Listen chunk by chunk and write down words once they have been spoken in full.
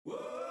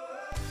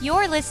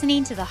You're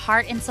listening to the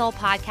Heart and Soul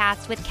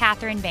Podcast with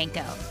Katherine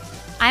Banco.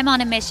 I'm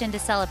on a mission to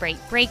celebrate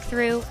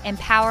breakthrough,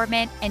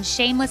 empowerment, and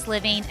shameless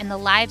living in the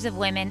lives of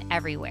women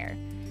everywhere.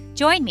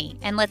 Join me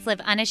and let's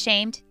live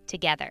unashamed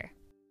together.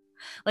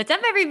 What's up,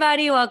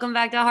 everybody? Welcome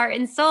back to Heart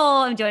and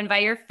Soul. I'm joined by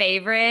your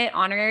favorite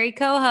honorary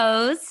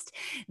co-host,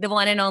 the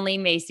one and only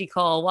Macy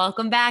Cole.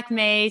 Welcome back,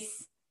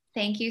 Mace.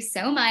 Thank you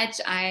so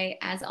much. I,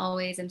 as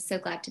always, am so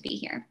glad to be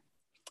here.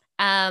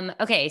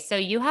 Okay, so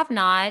you have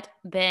not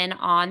been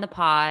on the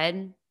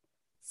pod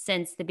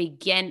since the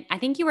begin. I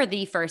think you were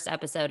the first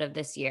episode of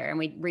this year, and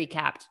we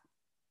recapped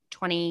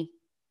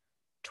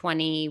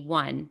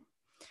 2021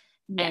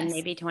 and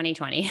maybe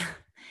 2020.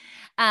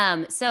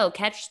 So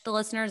catch the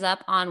listeners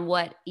up on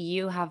what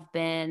you have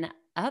been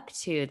up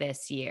to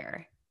this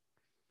year.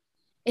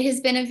 It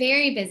has been a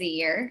very busy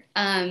year,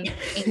 and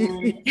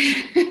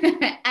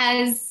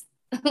as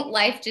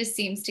life just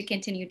seems to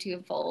continue to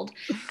unfold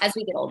as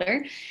we get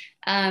older.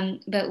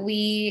 But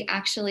we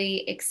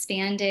actually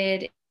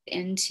expanded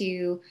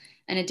into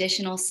an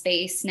additional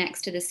space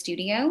next to the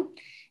studio,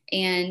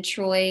 and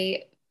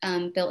Troy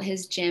built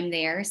his gym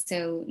there.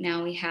 So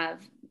now we have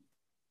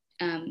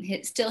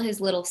still his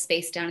little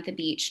space down at the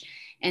beach,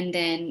 and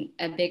then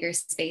a bigger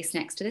space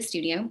next to the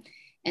studio.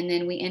 And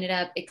then we ended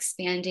up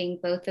expanding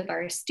both of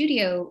our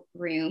studio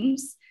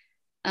rooms.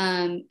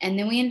 And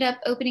then we ended up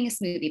opening a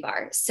smoothie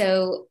bar.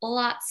 So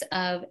lots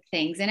of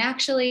things. And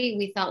actually,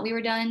 we thought we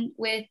were done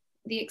with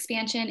the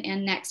expansion.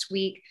 And next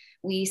week,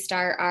 we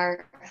start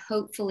our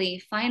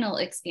hopefully final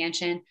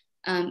expansion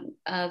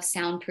of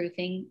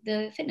soundproofing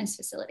the fitness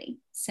facility.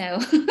 So,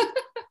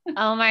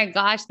 oh my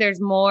gosh, there's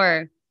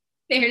more.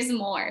 There's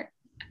more.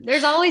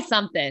 There's always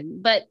something,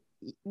 but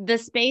the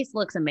space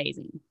looks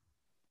amazing.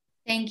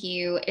 Thank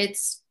you.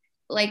 It's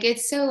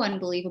so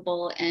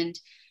unbelievable. And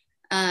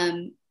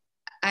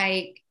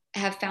I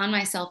have found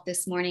myself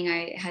this morning,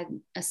 I had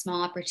a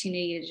small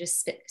opportunity to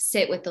just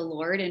sit with the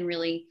Lord and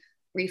really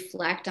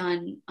reflect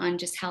on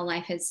just how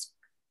life has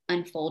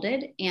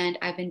unfolded. And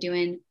I've been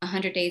doing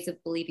 100 Days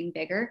of Believing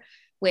Bigger,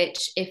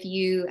 which if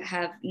you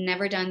have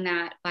never done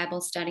that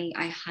Bible study,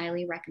 I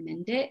highly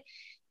recommend it.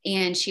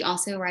 And she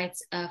also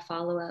writes a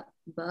follow-up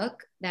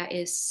book that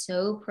is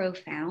so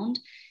profound.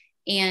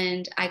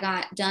 And I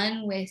got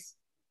done with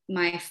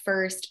my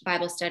first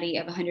Bible study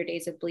of 100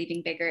 Days of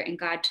Believing Bigger, and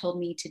God told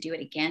me to do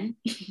it again.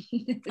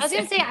 I was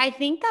going to say, I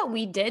think that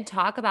we did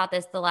talk about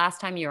this the last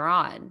time you were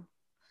on.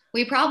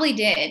 We probably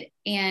did.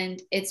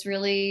 And it's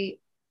really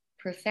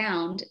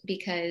profound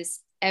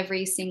because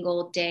every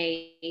single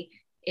day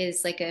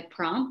is like a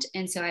prompt.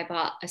 And so I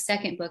bought a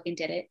second book and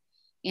did it.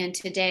 And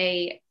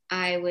today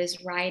I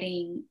was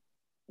writing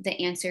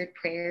the answered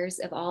prayers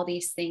of all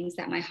these things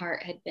that my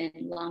heart had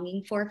been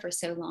longing for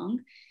so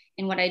long.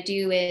 And what I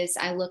do is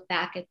I look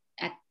back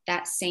at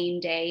that same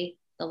day,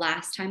 the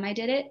last time I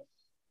did it.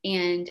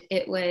 And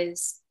it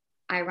was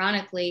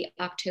ironically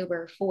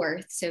October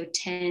 4th. So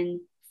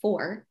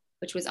 10/4,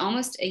 which was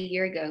almost a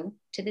year ago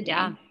to the day.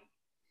 Yeah.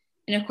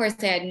 And of course,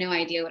 I had no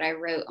idea what I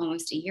wrote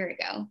almost a year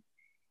ago.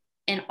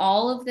 And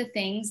all of the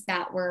things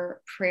that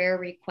were prayer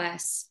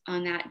requests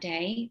on that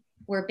day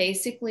were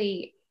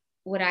basically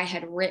what I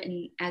had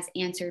written as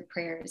answered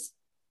prayers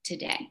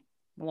today.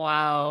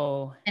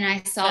 Wow. And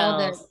I saw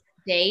the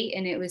date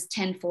and it was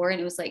 10/4, and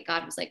it was like,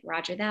 God was like,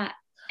 Roger that.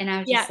 And I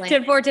was just like,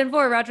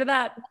 10/4, Roger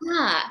that.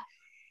 Yeah.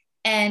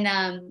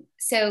 And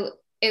so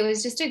it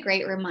was just a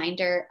great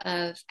reminder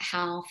of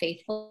how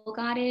faithful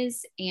God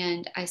is.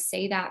 And I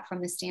say that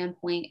from the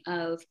standpoint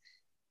of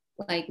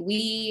like,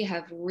 we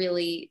have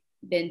really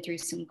been through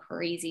some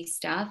crazy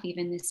stuff.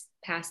 Even this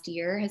past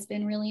year has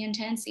been really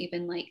intense.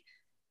 Even like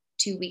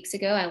 2 weeks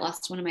ago, I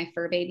lost one of my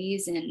fur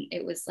babies, and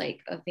it was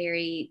like a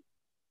very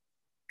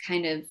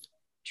kind of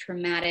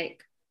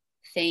traumatic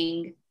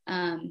thing.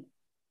 And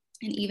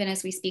even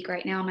as we speak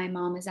right now, my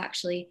mom is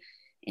actually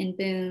in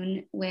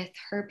Boone with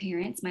her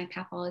parents. My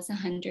papa is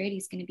 100.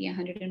 He's going to be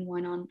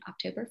 101 on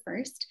October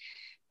 1st.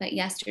 But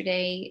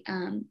yesterday,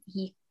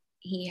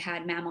 he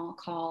had Mama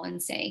call and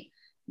say,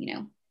 you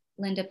know,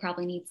 Linda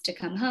probably needs to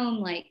come home.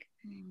 Like,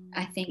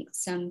 I think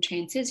some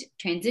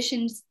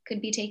transitions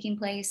could be taking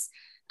place.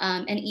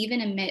 And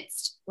even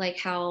amidst like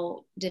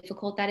how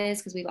difficult that is,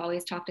 because we've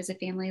always talked as a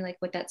family, like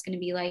what that's going to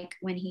be like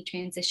when he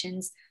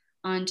transitions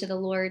onto the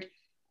Lord.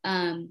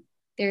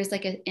 There's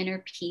like an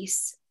inner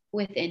peace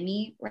within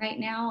me right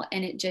now.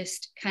 And it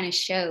just kind of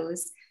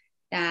shows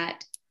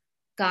that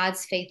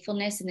God's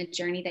faithfulness and the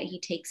journey that he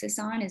takes us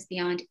on is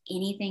beyond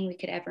anything we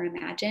could ever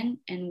imagine.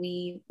 And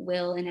we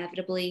will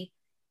inevitably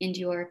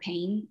endure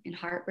pain and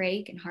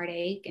heartbreak and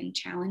heartache and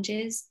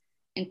challenges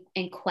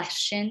and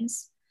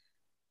questions.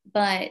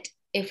 But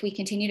if we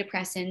continue to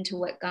press into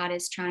what God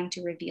is trying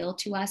to reveal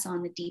to us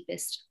on the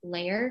deepest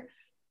layer,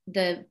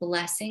 the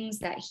blessings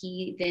that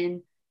he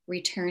then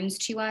returns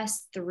to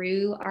us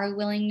through our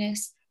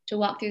willingness to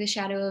walk through the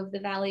shadow of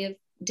the valley of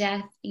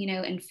death, you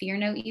know, and fear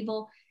no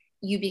evil,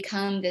 you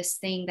become this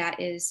thing that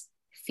is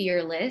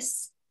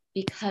fearless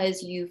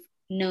because you've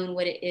known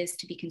what it is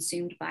to be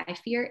consumed by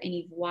fear, and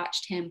you've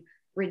watched him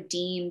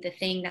redeem the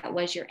thing that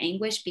was your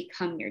anguish,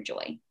 become your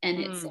joy. And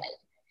it's like,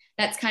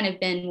 that's kind of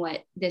been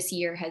what this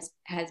year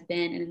has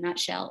been in a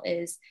nutshell,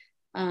 is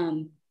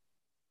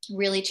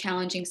really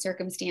challenging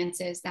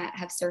circumstances that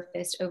have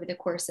surfaced over the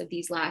course of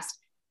these last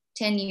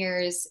 10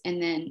 years,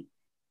 and then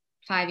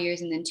 5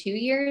 years, and then 2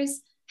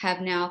 years,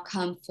 have now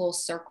come full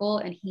circle.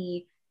 And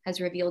he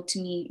has revealed to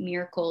me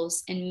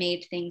miracles and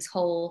made things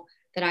whole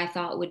that I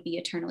thought would be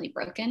eternally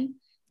broken.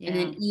 Yeah. And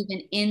then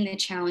even in the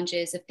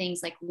challenges of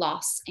things like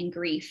loss and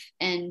grief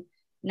and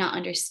not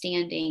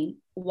understanding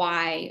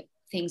why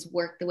things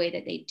work the way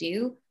that they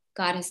do,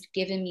 God has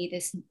given me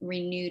this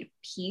renewed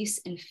peace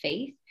and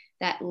faith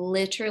that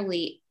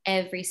literally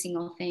every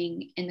single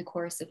thing in the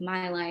course of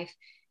my life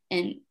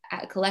and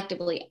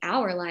collectively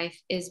our life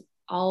is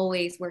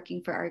always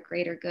working for our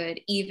greater good,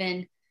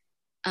 even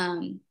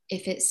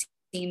if it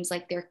seems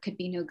like there could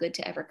be no good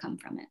to ever come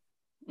from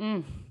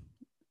it.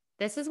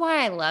 This is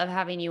why I love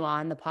having you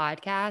on the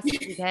podcast,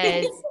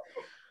 because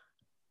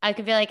I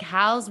could be like,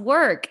 how's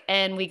work?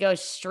 And we go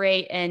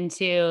straight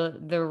into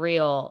the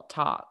real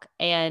talk.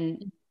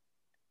 And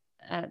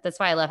that's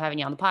why I love having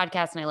you on the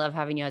podcast, and I love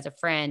having you as a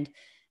friend.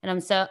 And I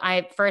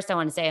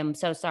want to say, I'm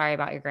so sorry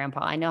about your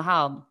grandpa. I know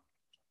how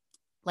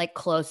like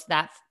close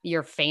that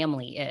your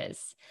family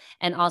is,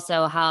 and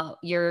also how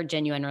your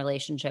genuine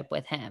relationship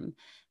with him.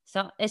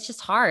 So it's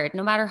just hard,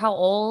 no matter how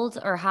old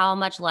or how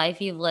much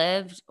life you've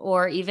lived,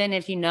 or even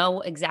if you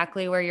know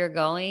exactly where you're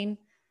going,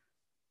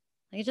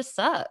 it just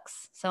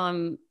sucks. So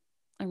I'm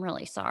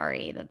really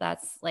sorry that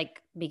that's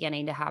like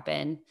beginning to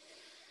happen.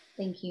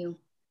 Thank you.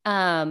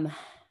 And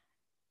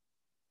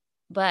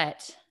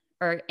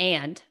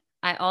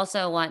I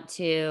also want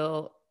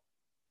to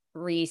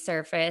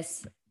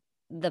resurface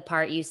the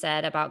part you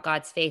said about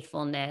God's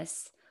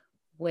faithfulness,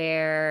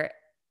 where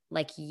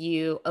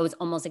it was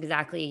almost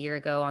exactly a year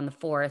ago on the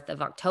 4th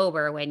of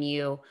October when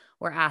you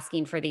were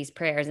asking for these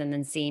prayers and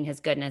then seeing his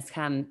goodness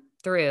come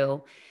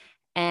through.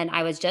 And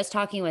I was just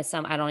talking with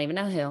I don't even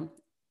know who,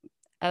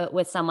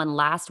 with someone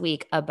last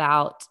week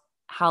about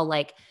how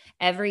like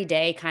every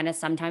day kind of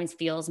sometimes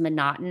feels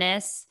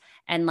monotonous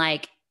and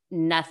like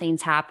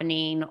nothing's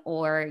happening,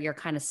 or you're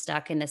kind of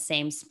stuck in the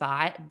same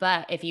spot.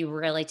 But if you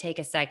really take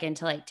a second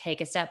to like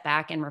take a step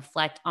back and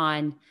reflect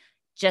on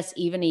just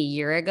even a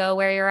year ago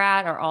where you're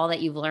at, or all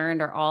that you've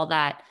learned, or all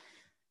the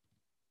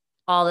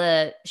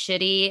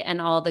shitty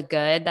and all the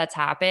good that's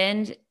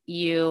happened,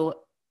 you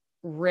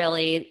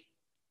really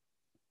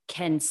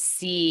can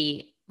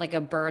see like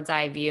a bird's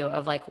eye view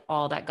of like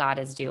all that God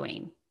is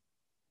doing.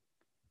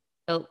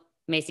 Oh,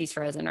 Macy's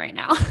frozen right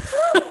now.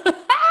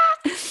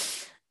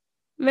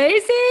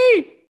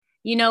 Macy,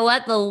 you know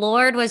what? The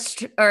Lord was,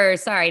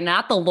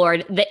 not the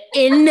Lord, the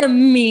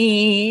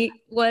enemy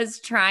was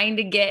trying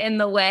to get in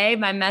the way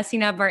by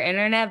messing up our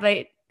internet,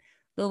 but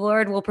the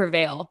Lord will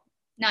prevail.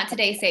 Not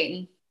today,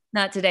 Satan.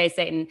 Not today,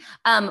 Satan.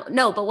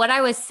 No, but what I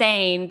was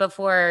saying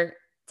before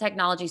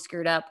technology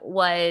screwed up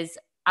was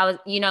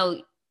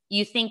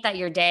you think that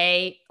your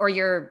day or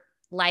your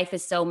life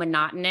is so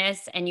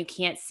monotonous and you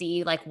can't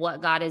see like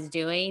what God is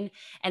doing.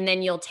 And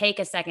then you'll take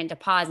a second to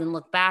pause and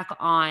look back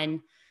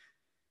on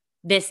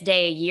this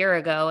day a year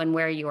ago and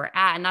where you were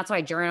at. And that's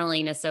why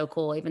journaling is so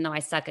cool, even though I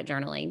suck at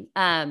journaling.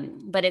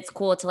 But it's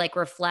cool to like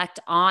reflect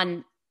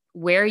on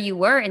where you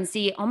were and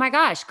see, oh my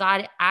gosh,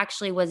 God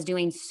actually was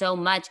doing so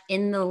much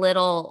in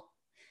the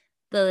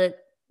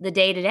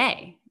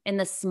day-to-day, in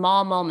the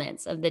small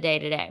moments of the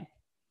day-to-day.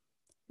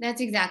 That's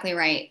exactly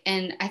right.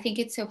 And I think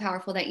it's so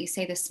powerful that you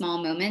say the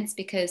small moments,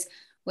 because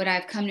what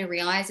I've come to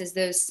realize is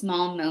those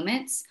small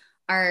moments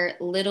are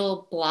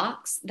little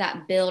blocks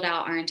that build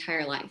out our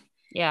entire life.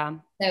 Yeah.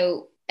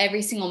 So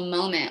every single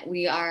moment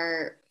we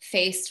are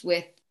faced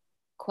with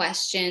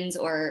questions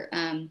or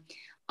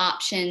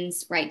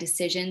options, right?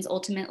 Decisions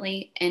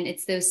ultimately. And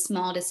it's those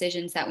small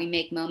decisions that we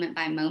make moment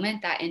by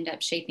moment that end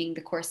up shaping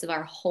the course of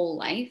our whole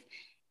life.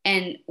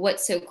 And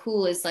what's so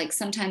cool is like,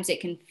 sometimes it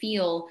can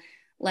feel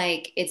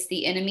like it's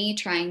the enemy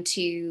trying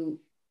to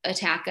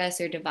attack us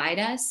or divide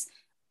us.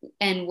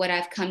 And what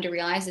I've come to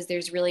realize is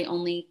there's really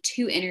only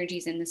two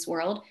energies in this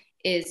world,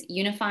 is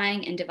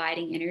unifying and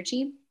dividing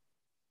energy.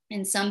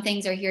 And some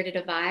things are here to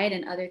divide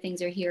and other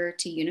things are here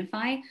to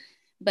unify.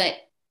 But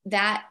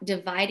that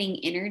dividing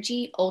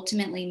energy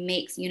ultimately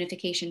makes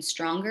unification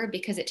stronger,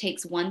 because it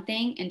takes one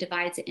thing and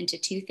divides it into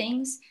two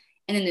things.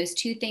 And then those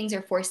two things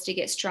are forced to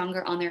get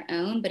stronger on their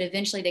own, but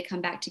eventually they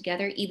come back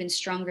together even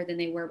stronger than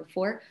they were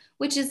before,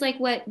 which is like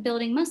what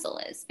building muscle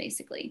is,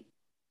 basically.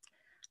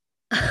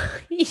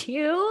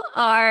 You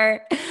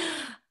are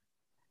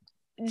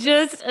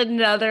just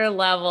another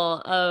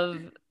level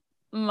of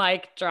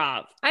mic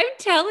drop. I'm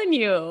telling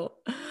you.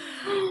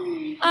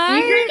 You bring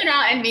it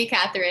out in me,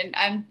 Catherine.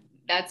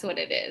 That's what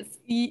it is.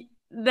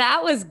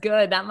 That was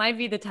good. That might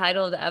be the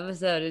title of the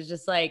episode, is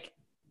just like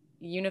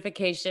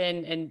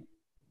unification and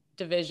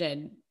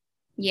division.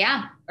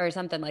 Yeah. Or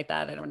something like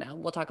that. I don't know.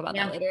 We'll talk about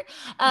that later.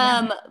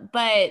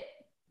 But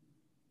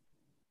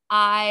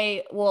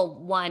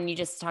one, you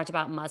just talked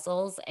about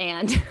muscles,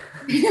 and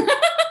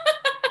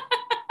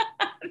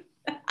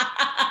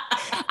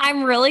I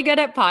I'm really good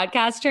at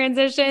podcast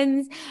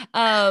transitions.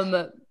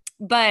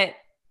 But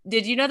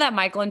did you know that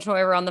Michael and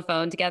Troy were on the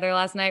phone together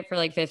last night for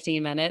like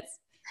 15 minutes?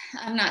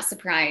 I'm not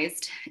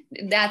surprised.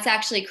 That's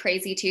actually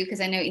crazy too,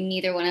 because I know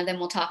neither one of them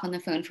will talk on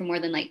the phone for more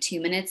than like 2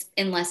 minutes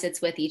unless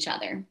it's with each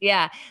other.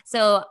 Yeah.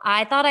 So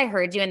I thought I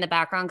heard you in the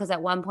background because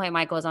at one point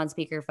Michael was on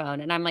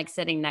speakerphone and I'm like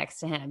sitting next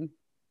to him.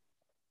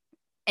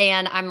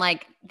 And I'm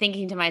like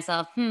thinking to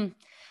myself, I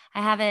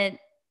haven't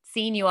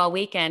seen you all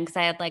weekend because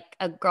I had like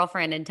a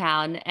girlfriend in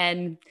town,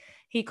 and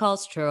he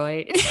calls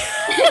Troy. Yes,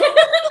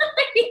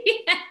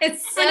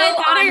 so and I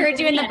thought I heard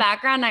you in the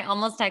background. I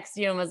almost texted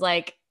you and was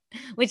like,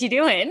 what you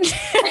doing?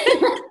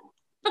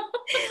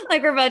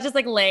 Like we're both just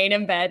like laying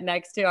in bed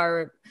next to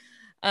our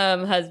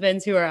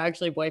husbands who are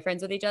actually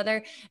boyfriends with each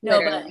other. No,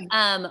 Literally.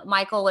 but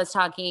Michael was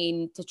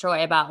talking to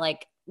Troy about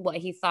like what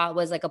he thought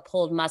was like a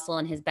pulled muscle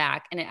in his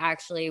back. And it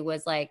actually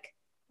was like,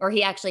 or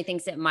he actually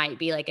thinks it might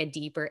be like a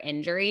deeper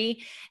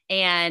injury.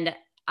 And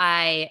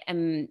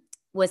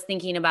was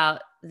thinking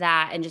about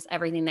that and just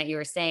everything that you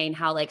were saying,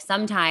 how like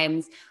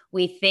sometimes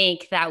we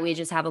think that we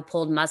just have a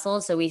pulled muscle.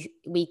 So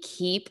we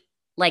keep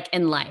like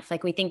in life,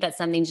 like we think that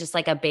something's just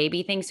like a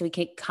baby thing. So we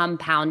keep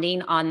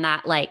compounding on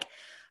that like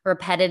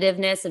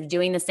repetitiveness of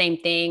doing the same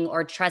thing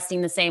or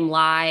trusting the same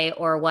lie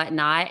or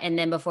whatnot. And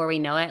then before we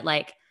know it,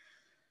 like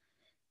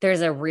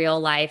there's a real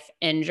life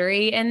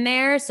injury in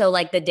there. So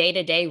like the day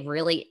to day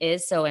really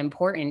is so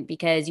important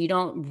because you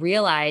don't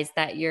realize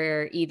that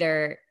you're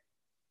either,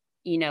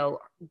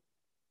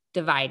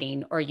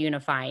 dividing or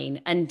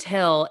unifying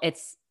until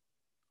it's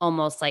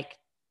almost like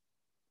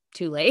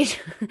too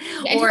late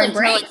or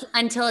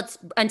until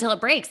it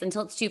breaks,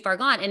 until it's too far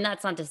gone. And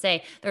that's not to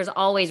say there's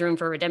always room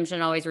for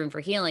redemption, always room for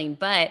healing,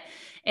 but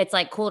it's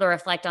like cool to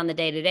reflect on the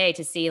day to day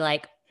to see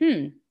like,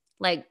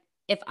 like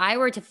if I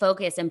were to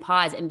focus and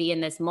pause and be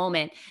in this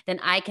moment, then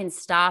I can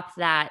stop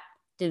that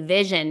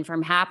division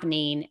from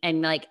happening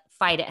and like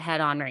fight it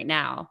head on right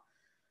now.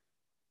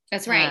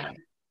 That's right.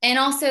 And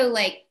also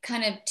like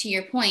kind of to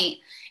your point,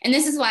 and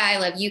this is why I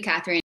love you,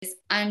 Catherine, is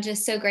I'm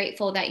just so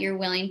grateful that you're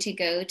willing to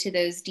go to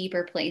those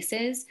deeper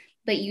places,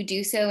 but you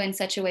do so in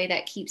such a way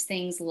that keeps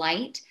things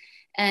light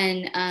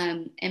and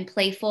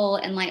playful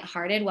and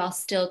lighthearted while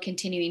still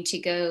continuing to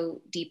go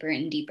deeper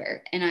and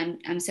deeper.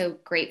 And I'm so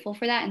grateful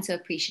for that and so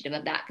appreciative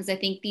of that because I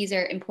think these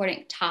are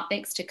important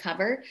topics to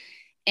cover.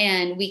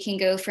 And we can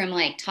go from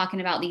like talking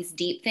about these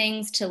deep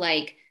things to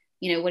like,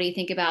 what do you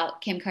think about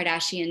Kim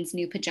Kardashian's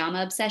new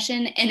pajama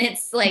obsession? And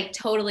it's like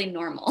totally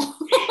normal.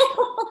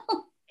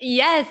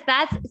 Yes,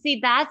 that's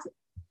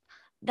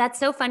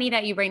so funny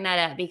that you bring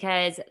that up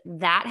because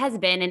that has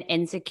been an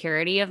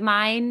insecurity of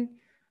mine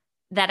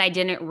that I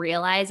didn't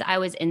realize I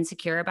was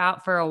insecure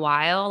about for a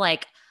while.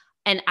 Like,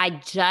 and I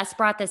just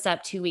brought this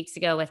up 2 weeks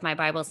ago with my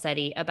Bible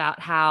study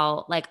about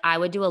how like I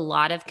would do a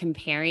lot of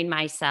comparing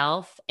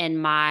myself and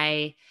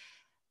my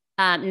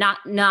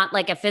not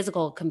like a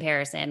physical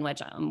comparison,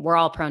 which we're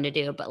all prone to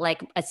do, but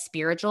like a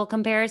spiritual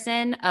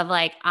comparison of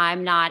like,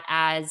 I'm not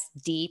as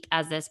deep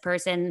as this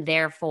person.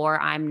 Therefore,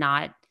 I'm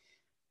not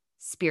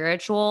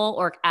spiritual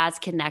or as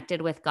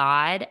connected with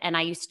God. And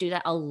I used to do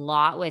that a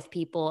lot with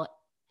people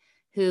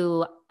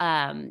who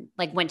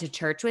like went to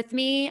church with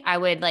me. I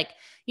would like,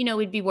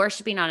 we'd be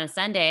worshiping on a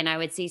Sunday and I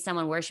would see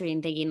someone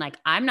worshiping thinking like,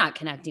 I'm not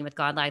connecting with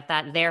God like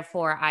that.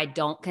 Therefore, I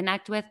don't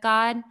connect with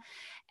God.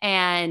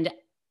 And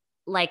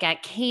like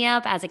at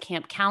camp as a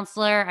camp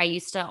counselor, I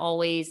used to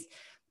always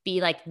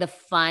be like the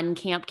fun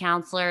camp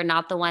counselor,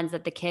 not the ones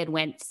that the kids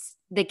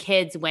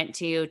went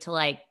to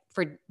like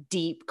for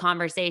deep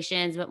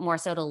conversations, but more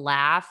so to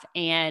laugh.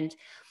 And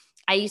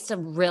I used to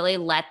really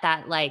let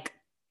that like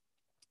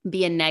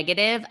be a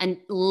negative and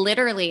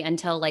literally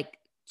until like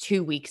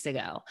 2 weeks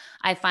ago,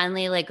 I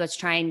finally like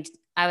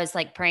I was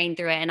like praying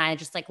through it and I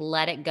just like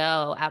let it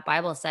go at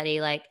Bible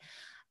study. Like,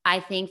 I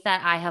think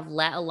that I have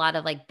let a lot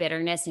of like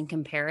bitterness and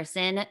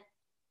comparison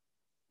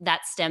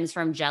that stems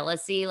from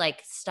jealousy,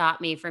 like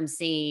stop me from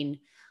seeing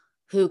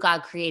who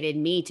God created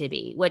me to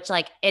be, which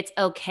like, it's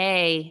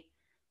okay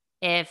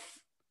if,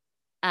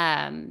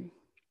 I'm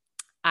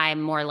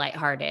more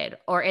lighthearted,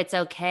 or it's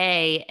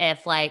okay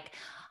if like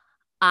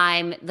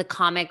I'm the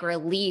comic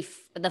relief,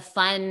 the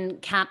fun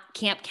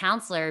camp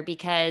counselor,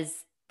 because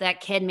that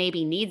kid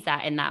maybe needs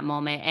that in that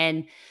moment.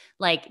 And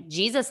like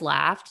Jesus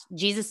laughed,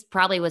 Jesus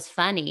probably was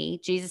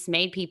funny. Jesus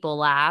made people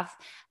laugh.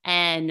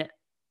 And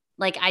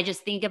like, I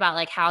just think about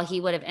like how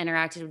he would have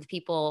interacted with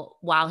people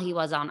while he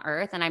was on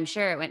earth. And I'm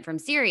sure it went from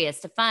serious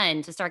to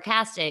fun to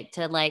sarcastic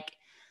to like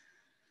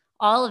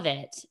all of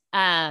it.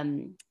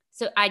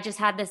 So I just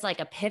had this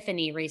like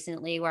epiphany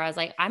recently where I was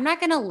like, I'm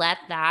not going to let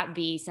that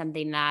be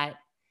something that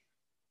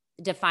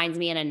defines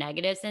me in a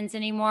negative sense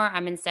anymore.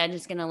 I'm instead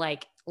just going to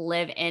like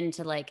live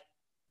into like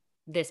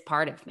this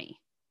part of me.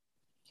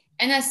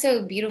 And that's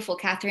so beautiful,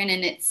 Catherine.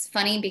 And it's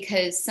funny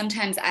because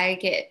sometimes I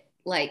get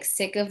like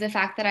sick of the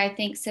fact that I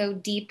think so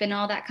deep and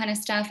all that kind of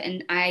stuff.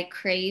 And I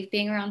crave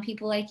being around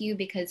people like you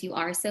because you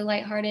are so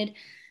lighthearted,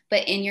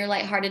 but in your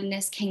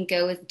lightheartedness can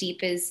go as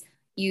deep as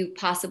you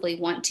possibly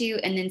want to.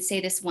 And then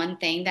say this one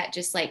thing that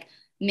just like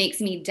makes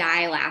me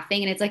die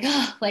laughing. And it's like,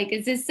 oh, like,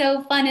 is this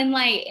so fun and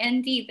light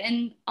and deep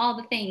and all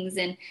the things.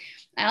 And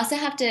I also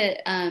have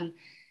to,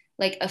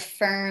 like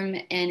affirm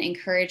and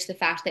encourage the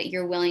fact that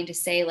you're willing to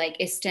say like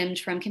it stemmed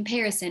from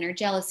comparison or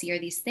jealousy or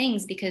these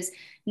things, because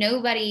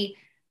nobody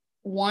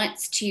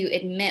wants to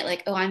admit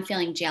like, oh, I'm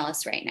feeling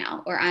jealous right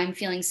now, or I'm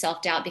feeling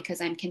self-doubt because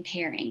I'm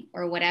comparing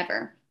or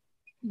whatever.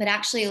 But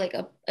actually, like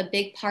a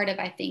big part of,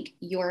 I think,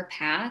 your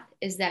path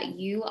is that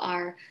you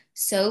are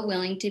so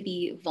willing to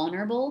be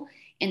vulnerable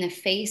in the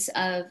face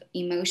of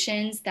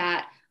emotions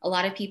that a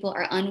lot of people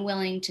are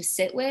unwilling to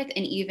sit with,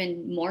 and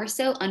even more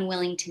so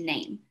unwilling to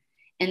name.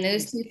 And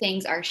those two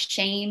things are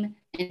shame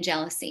and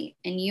jealousy.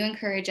 And you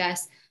encourage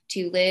us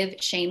to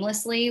live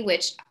shamelessly,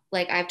 which,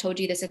 like I've told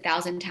you this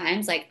 1,000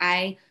 times, like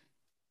I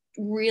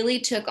really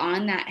took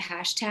on that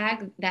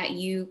hashtag that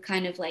you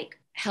kind of like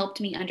helped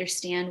me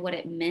understand what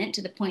it meant,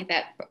 to the point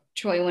that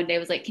Troy one day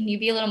was like, can you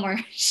be a little more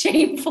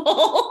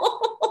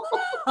shameful?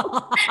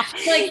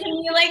 Like,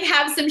 can you like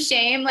have some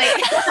shame? Like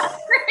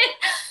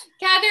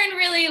Catherine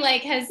really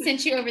like has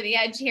sent you over the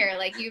edge here.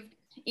 Like you've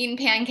eaten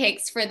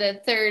pancakes for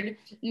the third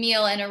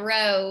meal in a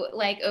row,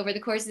 like over the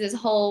course of this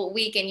whole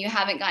week, and you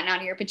haven't gotten out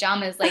of your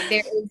pajamas. Like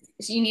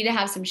you need to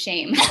have some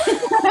shame.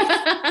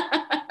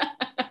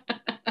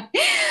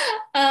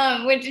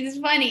 Which is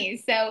funny.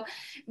 So,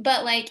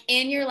 but like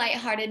in your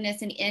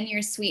lightheartedness and in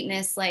your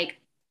sweetness, like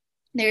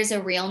there's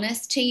a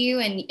realness to you,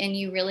 and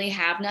you really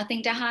have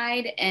nothing to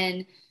hide.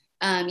 And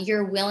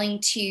you're willing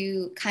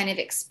to kind of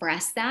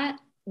express that,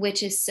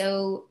 which is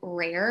so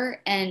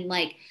rare. And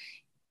like,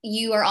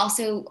 you are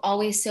also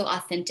always so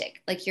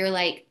authentic. Like you're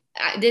like,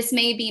 this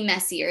may be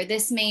messy, or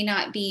this may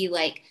not be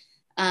like,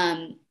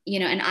 an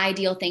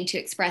ideal thing to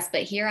express,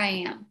 but here I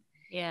am.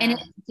 Yeah. And it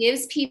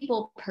gives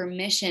people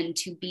permission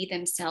to be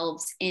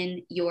themselves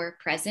in your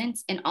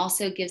presence, and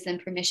also gives them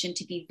permission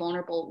to be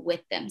vulnerable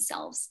with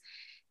themselves.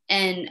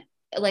 And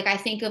like, I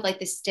think of like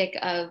the stick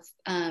of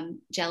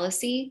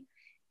jealousy,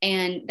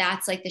 and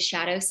that's like the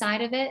shadow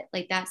side of it.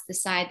 Like that's the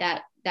side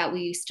that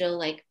we still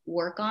like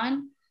work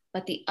on.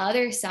 But the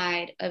other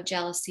side of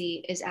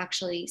jealousy is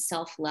actually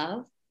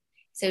self-love.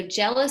 So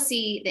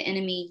jealousy, the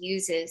enemy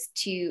uses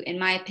to, in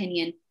my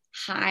opinion,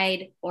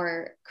 hide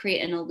or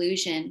create an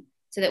illusion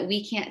so that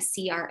we can't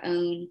see our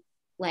own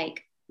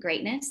like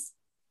greatness.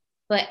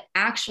 But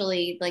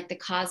actually, like the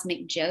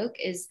cosmic joke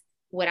is,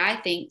 what I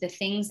think, the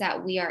things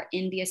that we are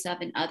envious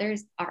of in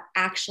others are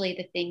actually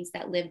the things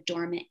that live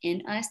dormant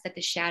in us, that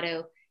the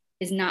shadow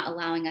is not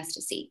allowing us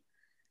to see.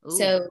 Ooh.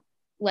 So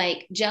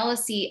like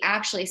jealousy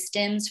actually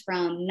stems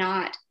from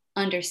not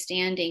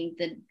understanding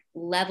the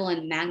level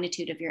and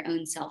magnitude of your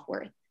own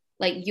self-worth.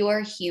 Like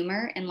your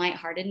humor and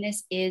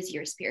lightheartedness is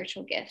your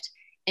spiritual gift.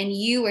 And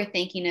you were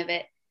thinking of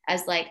it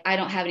as like, I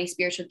don't have any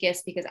spiritual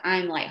gifts because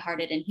I'm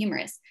lighthearted and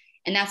humorous.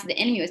 And that's what the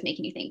enemy was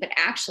making you think. But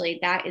actually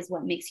that is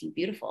what makes you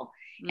beautiful.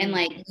 And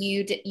like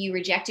you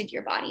rejected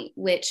your body,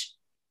 which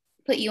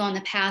put you on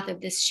the path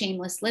of this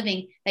shameless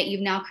living, that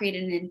you've now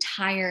created an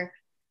entire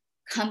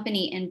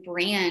company and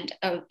brand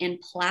and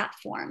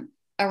platform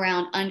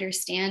around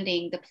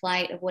understanding the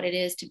plight of what it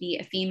is to be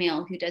a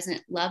female who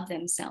doesn't love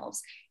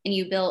themselves. And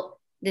you built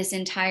this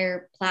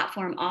entire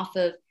platform off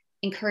of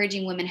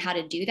encouraging women how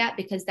to do that,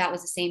 because that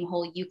was the same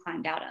hole you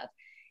climbed out of.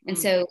 And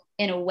so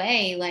in a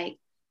way, like,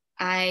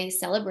 I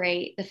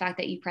celebrate the fact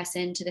that you press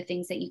into the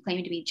things that you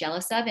claim to be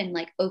jealous of and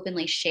like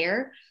openly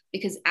share,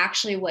 because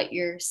actually what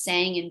you're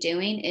saying and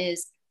doing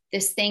is,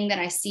 this thing that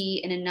I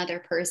see in another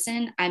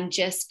person, I'm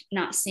just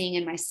not seeing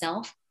in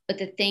myself, but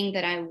the thing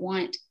that I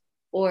want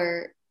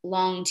or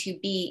long to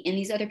be in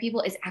these other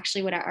people is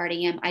actually what I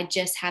already am. I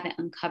just haven't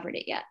uncovered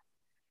it yet.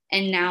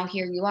 And now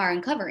here you are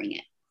uncovering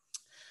it.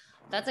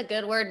 That's a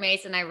good word,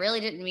 Mason. I really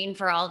didn't mean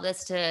for all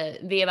this to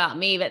be about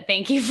me, but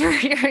thank you for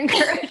your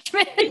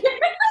encouragement.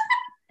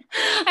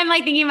 I'm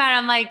like thinking about it.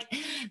 I'm like,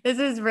 this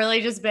has really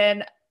just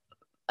been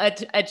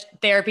a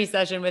therapy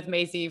session with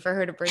Macy for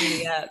her to bring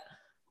me up.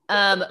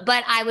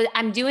 But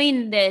I'm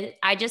doing this.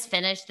 I just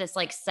finished this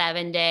like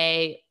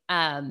 7-day,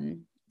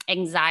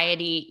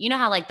 anxiety. You know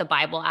how like the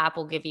Bible app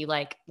will give you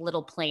like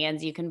little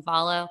plans you can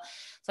follow.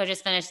 So I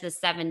just finished this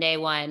 7-day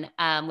one,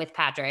 with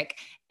Patrick.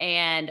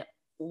 And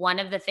one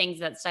of the things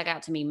that stuck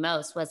out to me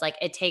most was like,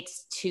 it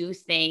takes 2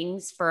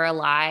 things for a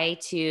lie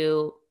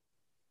to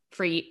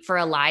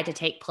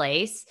take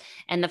place.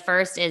 And the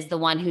first is the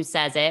one who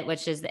says it,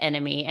 which is the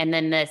enemy. And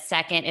then the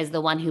second is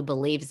the one who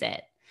believes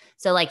it.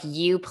 So like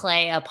you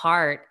play a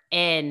part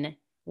in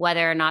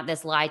whether or not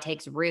this lie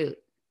takes root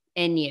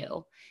in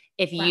you,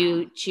 if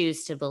you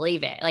choose to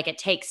believe it. Like it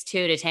takes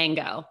 2 to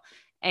tango.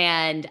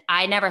 And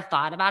I never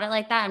thought about it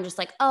like that. I'm just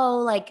like, oh,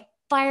 like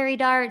fiery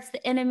darts,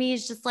 the enemy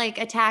is just like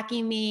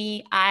attacking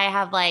me. I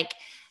have like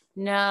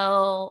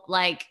no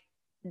like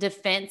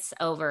defense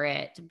over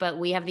it, but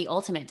we have the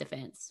ultimate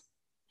defense.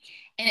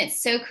 And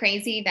it's so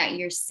crazy that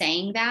you're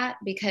saying that,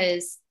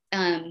 because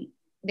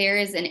there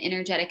is an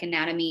energetic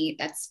anatomy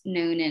that's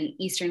known in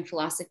Eastern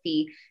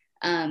philosophy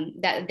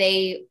that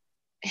they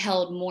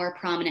held more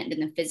prominent than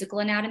the physical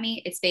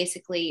anatomy. It's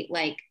basically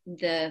like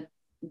the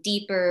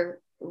deeper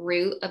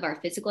root of our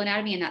physical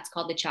anatomy, and that's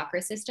called the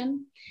chakra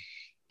system.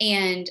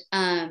 And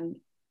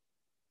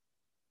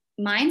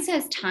mine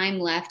says time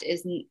left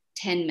is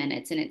 10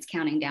 minutes and it's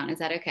counting down. Is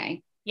that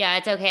okay? Yeah,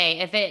 it's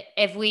okay.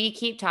 If we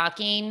keep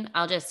talking,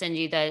 I'll just send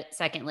you the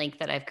second link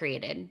that I've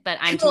created. But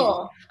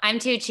I'm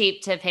too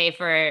cheap to pay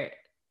for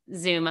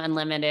Zoom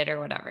Unlimited or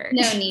whatever.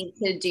 No need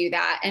to do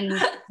that.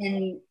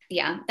 And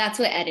yeah, that's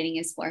what editing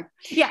is for.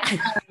 Yeah.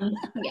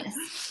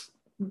 Yes.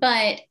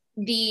 But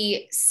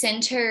the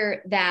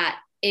center that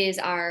is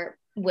our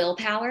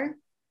willpower,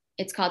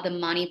 it's called the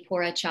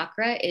Manipura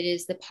chakra. It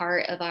is the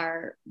part of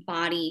our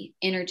body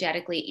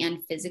energetically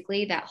and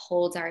physically that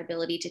holds our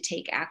ability to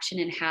take action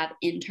and have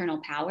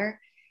internal power.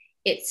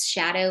 Its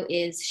shadow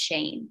is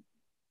shame.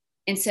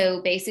 And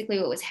so basically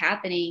what was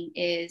happening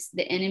is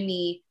the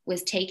enemy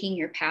was taking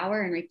your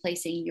power and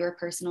replacing your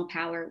personal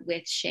power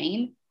with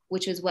shame,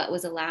 which was what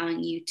was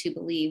allowing you to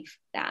believe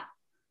that.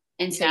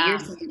 And so you're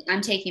saying,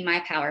 I'm taking my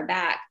power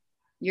back.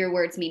 Your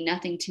words mean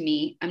nothing to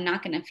me. I'm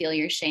not going to feel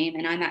your shame.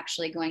 And I'm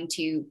actually going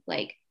to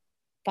like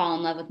fall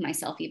in love with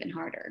myself even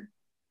harder.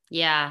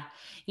 Yeah.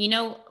 You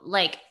know,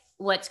 like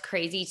what's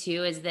crazy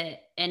too is the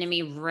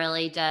enemy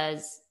really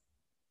does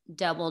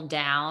double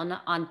down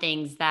on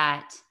things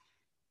that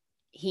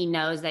he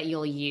knows that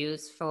you'll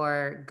use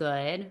for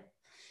good.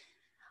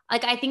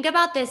 Like I think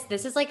about this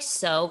is like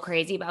so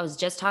crazy, but I was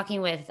just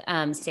talking with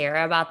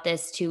Sarah about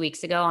this 2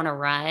 weeks ago on a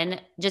run,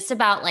 just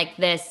about like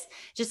this,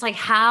 just like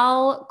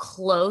how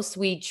close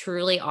we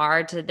truly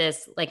are to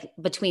this, like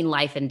between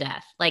life and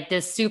death, like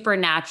this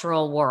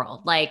supernatural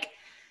world, like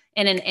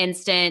in an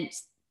instant,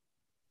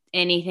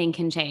 anything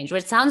can change,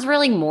 which sounds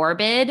really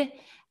morbid.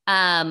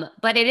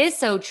 But it is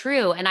so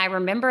true. And I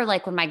remember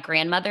like when my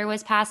grandmother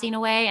was passing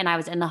away and I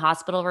was in the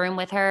hospital room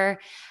with her,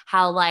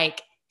 how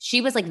like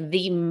she was like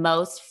the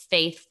most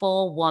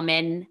faithful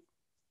woman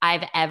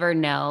I've ever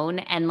known.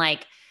 And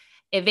like,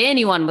 if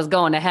anyone was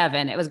going to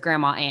heaven, it was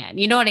Grandma Ann.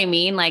 You know what I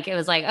mean? Like, it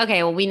was like,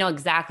 okay, well, we know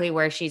exactly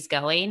where she's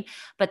going.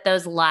 But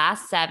those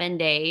last 7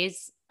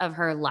 days of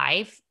her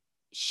life,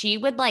 she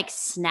would like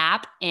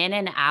snap in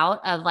and out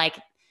of like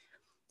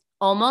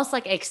almost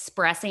like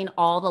expressing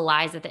all the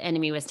lies that the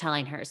enemy was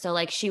telling her. So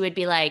like, she would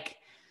be like,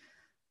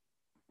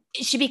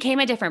 she became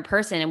a different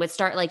person and would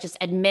start like just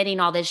admitting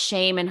all this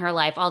shame in her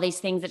life, all these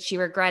things that she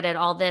regretted,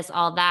 all this,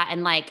 all that.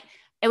 And like,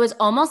 it was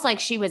almost like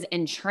she was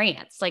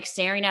entranced, like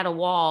staring at a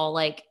wall.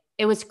 Like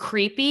it was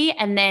creepy.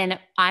 And then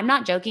I'm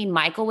not joking,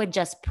 Michael would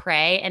just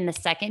pray. And the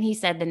second he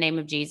said the name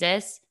of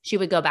Jesus, she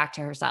would go back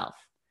to herself.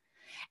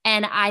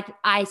 And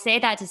I say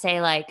that to say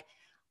like,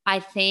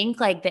 I think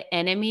like the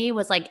enemy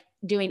was like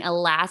doing a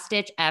last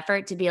ditch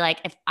effort to be like,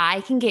 if I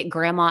can get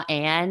Grandma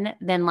Ann,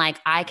 then like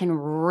I can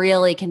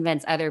really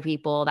convince other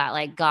people that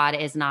like God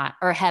is not,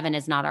 or heaven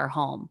is not our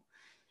home.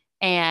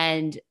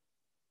 And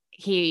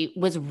he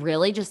was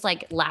really just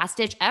like last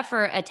ditch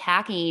effort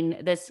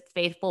attacking this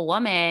faithful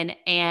woman,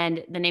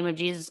 and the name of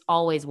Jesus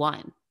always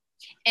won.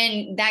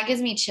 And that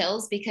gives me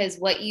chills because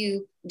what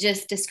you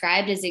just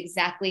described is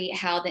exactly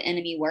how the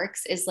enemy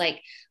works, is like,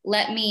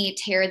 let me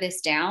tear this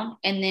down.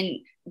 And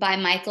then by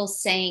Michael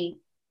saying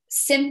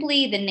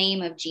simply the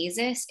name of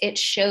Jesus, it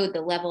showed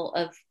the level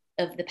of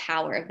the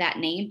power of that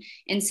name.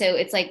 And so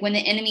it's like when the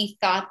enemy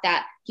thought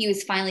that he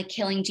was finally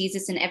killing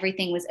Jesus and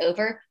everything was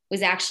over,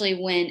 was actually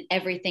when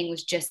everything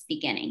was just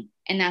beginning.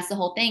 And that's the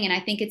whole thing. And I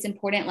think it's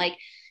important, like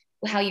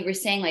how you were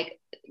saying, like,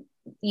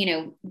 you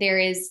know, there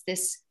is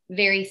this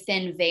very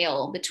thin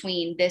veil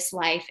between this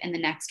life and the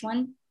next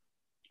one.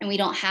 And we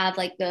don't have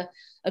like the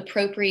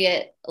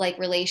appropriate like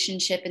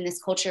relationship in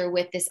this culture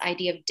with this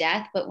idea of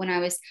death. But when I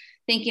was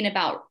thinking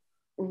about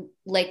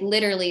like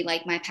literally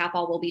like my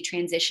papa will be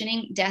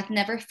transitioning, death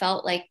never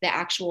felt like the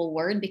actual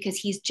word because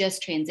he's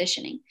just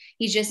transitioning.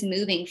 He's just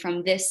moving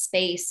from this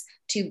space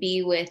to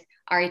be with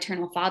our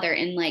eternal Father.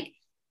 And like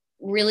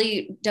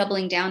really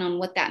doubling down on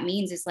what that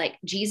means is like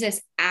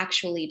Jesus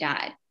actually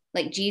died.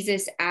 Like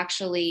Jesus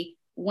actually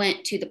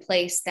went to the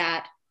place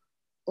that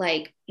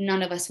like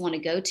none of us want to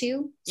go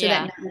to, so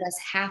that none of us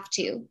have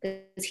to,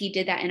 because he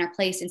did that in our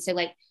place. And so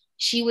like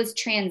she was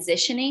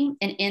transitioning,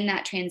 and in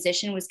that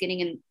transition was getting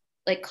in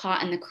like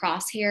caught in the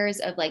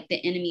crosshairs of like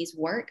the enemy's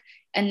work.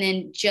 And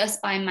then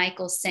just by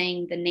Michael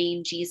saying the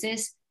name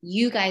Jesus,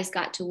 you guys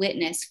got to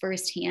witness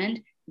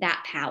firsthand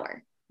that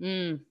power.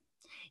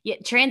 Yeah,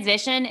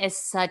 transition is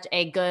such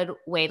a good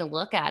way to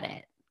look at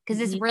it, because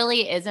this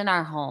really isn't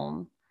our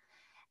home.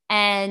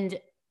 And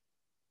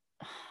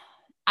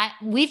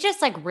we've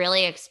just like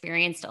really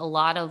experienced a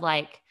lot of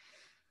like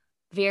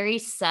very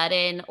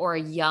sudden or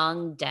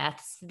young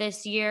deaths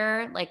this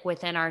year, like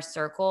within our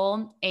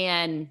circle.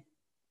 And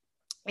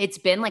it's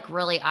been like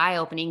really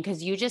eye-opening,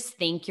 because you just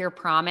think you're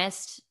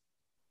promised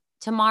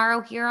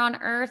tomorrow here on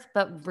earth,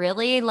 but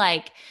really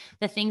like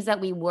the things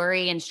that we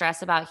worry and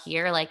stress about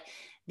here, like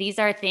these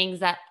are things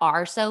that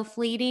are so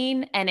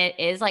fleeting. And it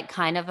is like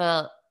kind of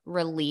a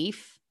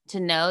relief to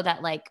know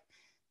that like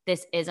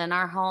this isn't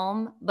our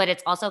home, but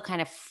it's also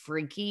kind of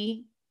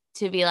freaky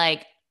to be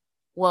like,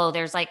 whoa,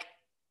 there's like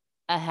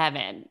a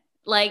heaven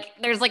Like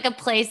there's like a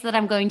place that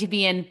I'm going to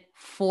be in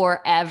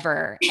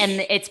forever and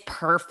it's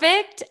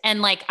perfect.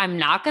 And like, I'm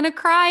not going to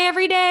cry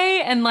every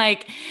day. And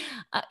like,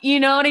 you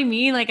know what I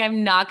mean? Like,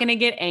 I'm not going to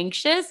get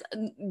anxious.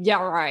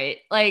 Yeah, right.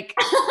 Like,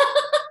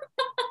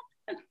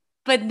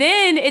 but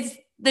then it's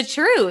the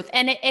truth.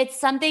 And it's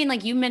something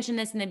like you mentioned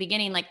this in the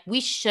beginning, like we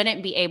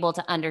shouldn't be able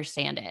to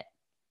understand it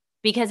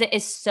because it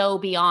is so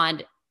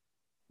beyond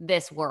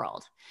this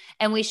world.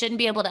 And we shouldn't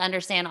be able to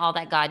understand all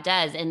that God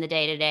does in the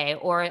day to day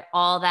or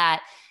all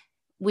that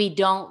we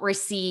don't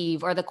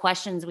receive or the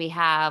questions we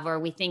have, or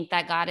we think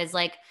that God is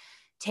like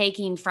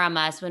taking from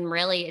us when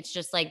really it's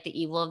just like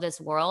the evil of this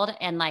world.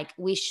 And like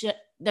we should,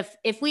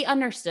 if we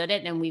understood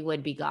it, then we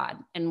would be God,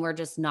 and we're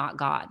just not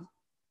God.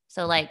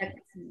 So like,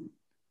 and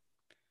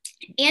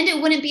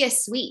it wouldn't be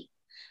as sweet.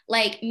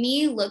 Like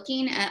me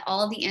looking at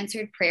all the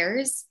answered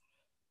prayers,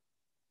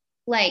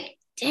 like,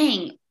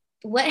 dang,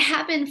 what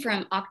happened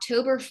from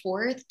October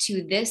 4th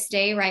to this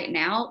day right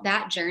now,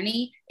 that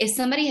journey, if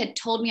somebody had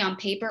told me on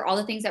paper all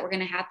the things that were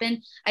going to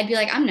happen, I'd be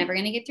like, I'm never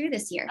going to get through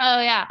this year.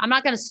 Oh yeah. I'm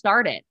not going to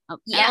start it.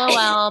 Yeah.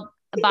 LOL.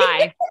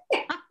 Bye.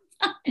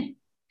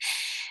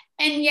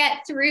 And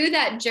yet through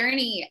that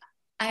journey,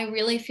 I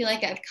really feel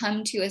like I've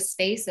come to a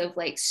space of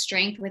like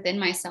strength within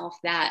myself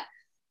that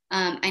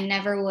I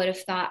never would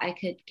have thought I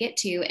could get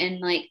to. And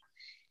like,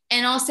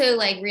 and also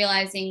like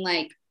realizing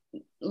like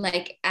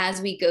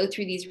as we go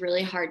through these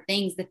really hard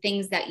things, the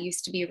things that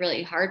used to be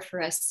really hard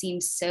for us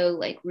seem so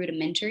like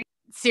rudimentary.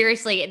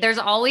 Seriously, there's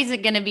always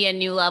going to be a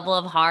new level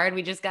of hard.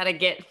 We just got to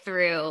get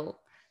through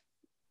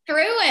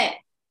it.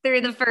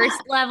 Through the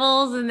first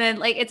levels. And then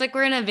like, it's like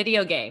we're in a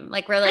video game.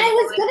 Like we're like, I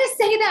was going to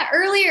say that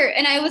earlier.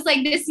 And I was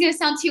like, this is going to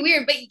sound too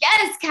weird, but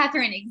yes,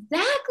 Catherine,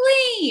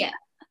 exactly.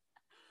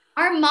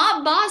 Our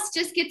mob boss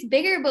just gets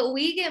bigger, but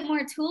we get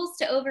more tools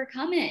to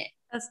overcome it.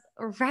 That's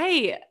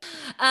right.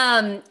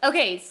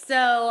 Okay.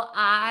 So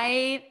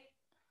I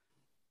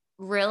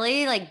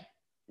really like,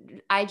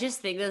 I just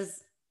think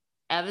this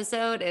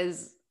episode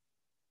is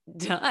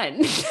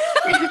done.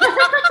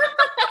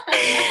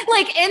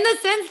 Like in the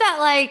sense that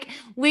like,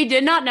 we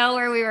did not know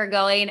where we were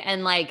going,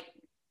 and like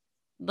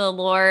the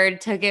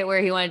Lord took it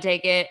where he wanted to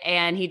take it,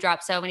 and he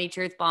dropped so many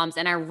truth bombs.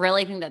 And I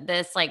really think that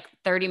this like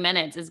 30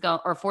 minutes is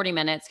or 40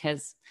 minutes,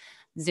 because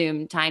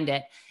Zoom timed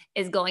it,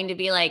 is going to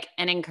be like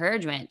an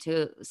encouragement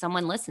to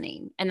someone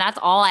listening. And that's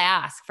all I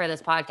ask for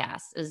this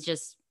podcast, is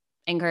just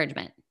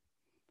encouragement.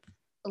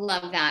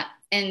 Love that.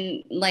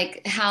 And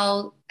like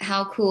how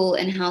cool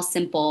and how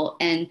simple.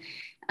 And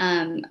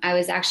I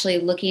was actually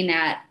looking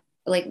at,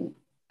 like,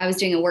 I was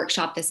doing a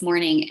workshop this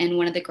morning, and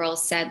one of the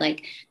girls said,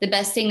 like, the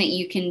best thing that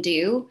you can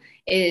do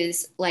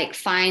is like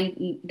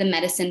find the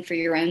medicine for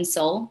your own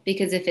soul,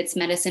 because if it's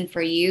medicine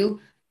for you,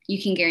 you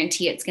can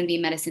guarantee it's going to be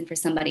medicine for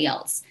somebody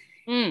else.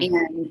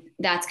 And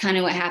that's kind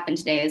of what happened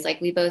today, is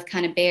like we both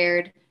kind of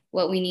bared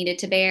what we needed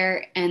to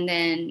bear. And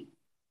then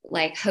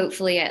like,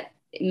 hopefully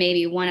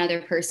maybe one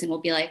other person will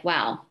be like,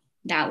 wow,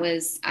 that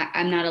was,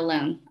 I'm not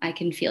alone. I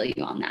can feel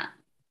you on that.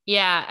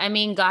 Yeah. I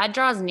mean, God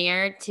draws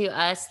near to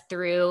us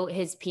through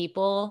his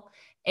people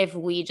if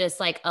we just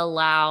like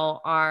allow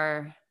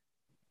ourselves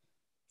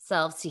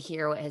to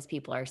hear what his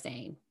people are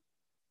saying.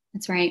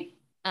 That's right.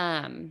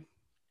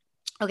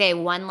 Okay.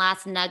 One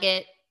last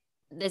nugget.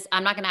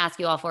 I'm not going to ask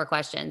you all 4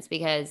 questions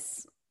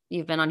because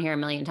you've been on here a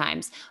million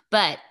times,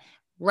 but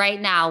right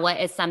now,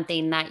 what is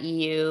something that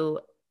you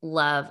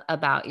love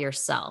about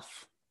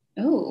yourself?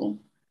 Oh,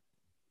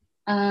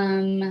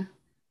 in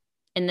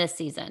this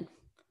season?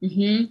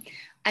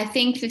 I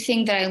think the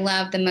thing that I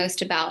love the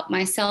most about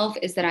myself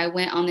is that I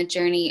went on the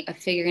journey of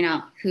figuring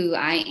out who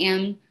I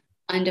am,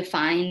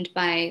 undefined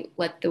by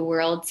what the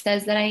world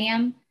says that I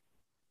am.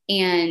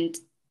 And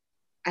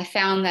I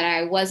found that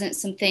I wasn't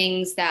some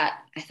things that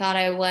I thought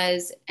I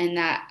was, and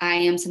that I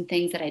am some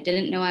things that I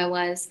didn't know I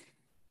was.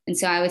 And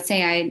so I would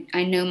say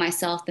I know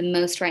myself the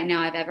most right now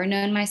I've ever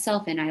known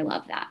myself, and I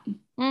love that.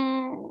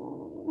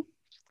 Well,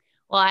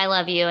 I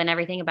love you and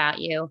everything about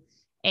you.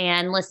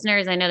 And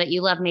listeners, I know that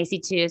you love Macy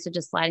too. So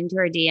just slide into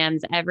her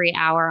DMs every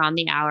hour on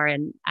the hour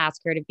and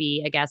ask her to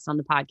be a guest on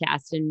the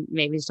podcast, and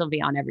maybe she'll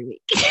be on every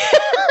week.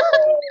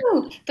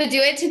 But do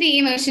it to the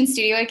Emotion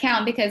Studio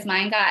account, because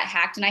mine got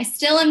hacked and I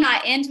still am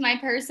not into my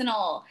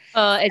personal.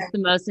 It's the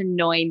most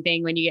annoying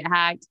thing when you get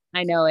hacked.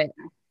 I know it.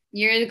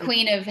 You're the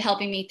queen of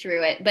helping me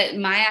through it. But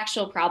my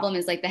actual problem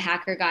is like the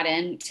hacker got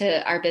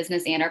into our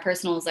business and our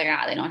personal, was like,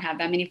 they don't have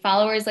that many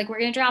followers. Like, we're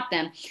going to drop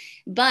them.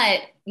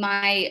 But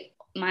my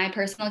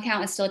personal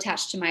account is still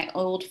attached to my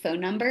old phone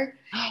number,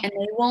 and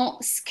they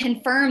won't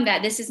confirm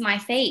that this is my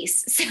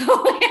face. So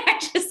I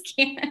just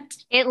can't.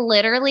 It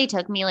literally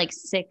took me like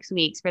 6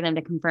 weeks for them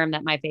to confirm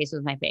that my face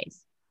was my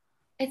face.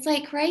 It's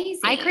like crazy.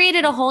 I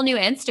created a whole new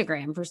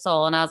Instagram for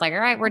Soul, and I was like, all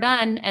right, we're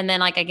done. And then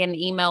like I get an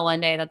email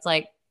one day that's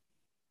like,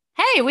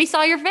 hey, we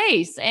saw your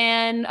face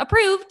and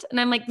approved.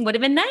 And I'm like, would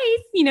have been nice,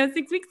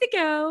 6 weeks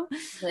ago.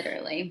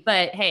 Literally.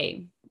 But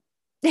hey,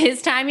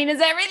 his timing is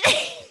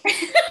everything.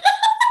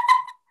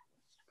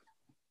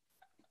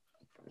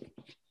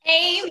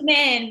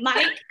 Amen.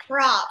 Mic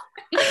drop.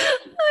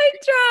 I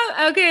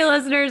drop. Okay,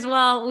 listeners.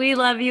 Well, we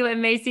love you.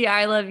 And Macy,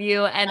 I love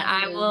you. And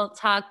I will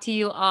talk to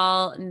you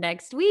all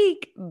next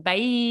week.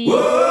 Bye.